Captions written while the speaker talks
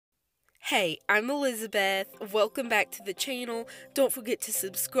Hey, I'm Elizabeth. Welcome back to the channel. Don't forget to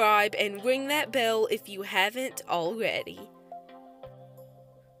subscribe and ring that bell if you haven't already.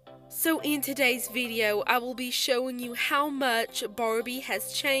 So in today's video, I will be showing you how much Barbie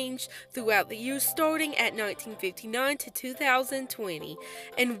has changed throughout the years starting at 1959 to 2020.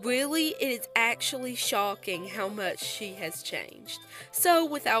 And really, it is actually shocking how much she has changed. So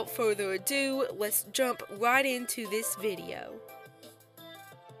without further ado, let's jump right into this video.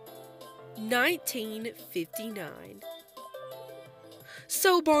 1959.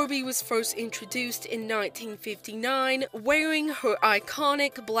 So Barbie was first introduced in 1959 wearing her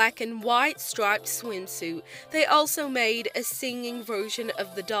iconic black and white striped swimsuit. They also made a singing version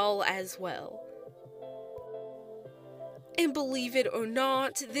of the doll as well. And believe it or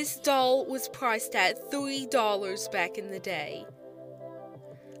not, this doll was priced at $3 back in the day.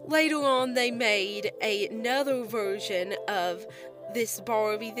 Later on, they made another version of this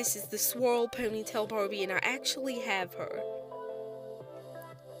Barbie. This is the swirl ponytail Barbie, and I actually have her.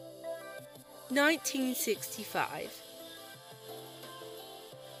 1965.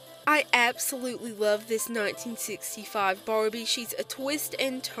 I absolutely love this 1965 Barbie. She's a twist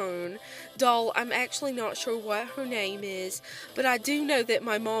and turn doll. I'm actually not sure what her name is, but I do know that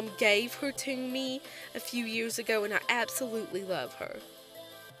my mom gave her to me a few years ago, and I absolutely love her.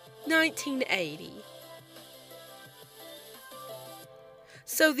 1980.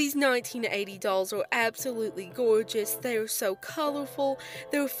 So these 1980 dolls are absolutely gorgeous. They are so colorful.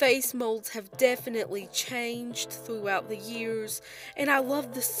 Their face molds have definitely changed throughout the years. And I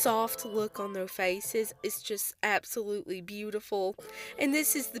love the soft look on their faces. It's just absolutely beautiful. And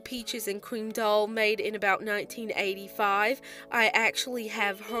this is the Peaches and Cream doll made in about 1985. I actually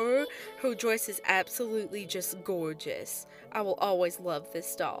have her. Her dress is absolutely just gorgeous. I will always love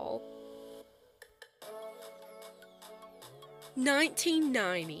this doll.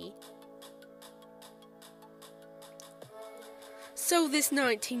 1990. So this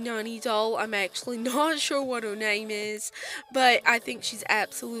 1990 doll, I'm actually not sure what her name is, but I think she's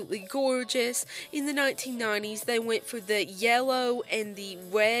absolutely gorgeous. In the 1990s, they went for the yellow and the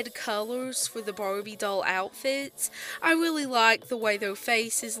red colors for the Barbie doll outfits. I really like the way their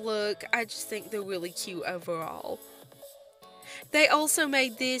faces look. I just think they're really cute overall. They also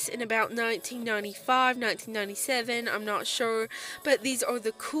made this in about 1995, 1997, I'm not sure, but these are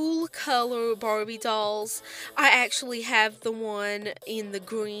the cool color Barbie dolls. I actually have the one in the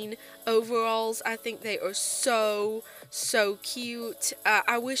green overalls. I think they are so cute.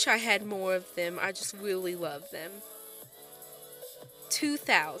 I wish I had more of them. I just really love them.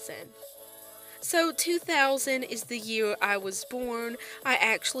 2000. So 2000 is the year I was born. I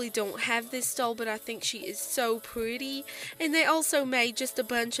actually don't have this doll, but I think she is so pretty. And they also made just a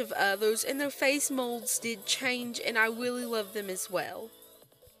bunch of others, and their face molds did change, and I really love them as well.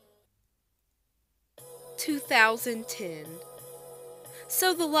 2010.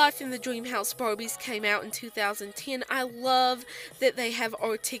 So the Life in the Dream House Barbies came out in 2010. I love that they have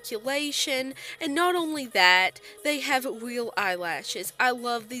articulation, and not only that, they have real eyelashes. I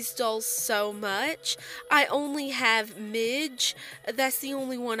love these dolls so much. I only have Midge. That's the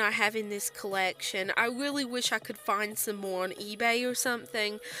only one I have in this collection. I really wish I could find some more on eBay or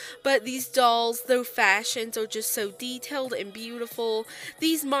something, but these dolls, their fashions are just so detailed and beautiful.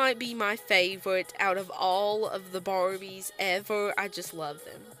 These might be my favorite out of all of the Barbies ever. I just love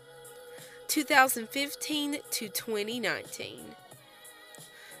them. 2015 to 2019.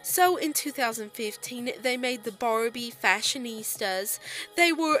 So in 2015, they made the Barbie Fashionistas.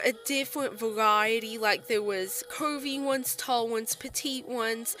 They were a different variety, like there was curvy ones, tall ones, petite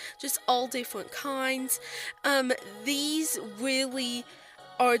ones, just all different kinds. These really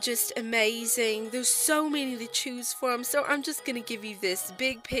are just amazing. There's so many to choose from, so I'm just going to give you this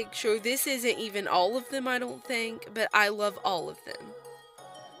big picture. This isn't even all of them, I don't think, but I love all of them.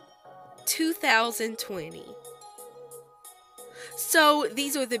 2020. So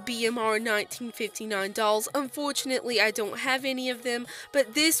these are the BMR 1959 dolls. Unfortunately, I don't have any of them,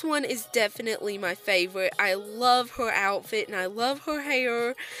 but this one is definitely my favorite. I love her outfit, and I love her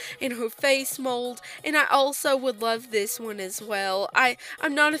hair and her face mold, and I also would love this one as well.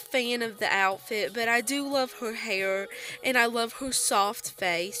 I'm not a fan of the outfit, but I do love her hair, and I love her soft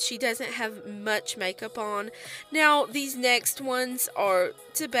face. She doesn't have much makeup on. Now, these next ones are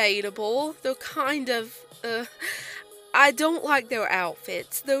debatable. They're kind of, I don't like their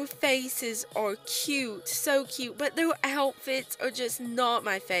outfits. Their faces are cute, so cute, but their outfits are just not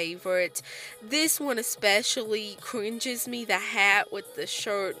my favorite. This one especially cringes me, the hat with the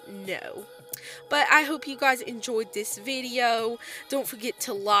shirt, no. But I hope you guys enjoyed this video. Don't forget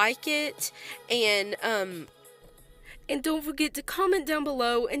to like it, and And don't forget to comment down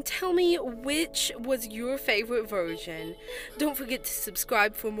below and tell me which was your favorite version. Don't forget to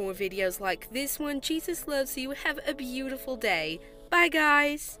subscribe for more videos like this one. Jesus loves you. Have a beautiful day. Bye,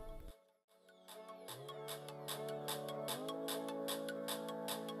 guys.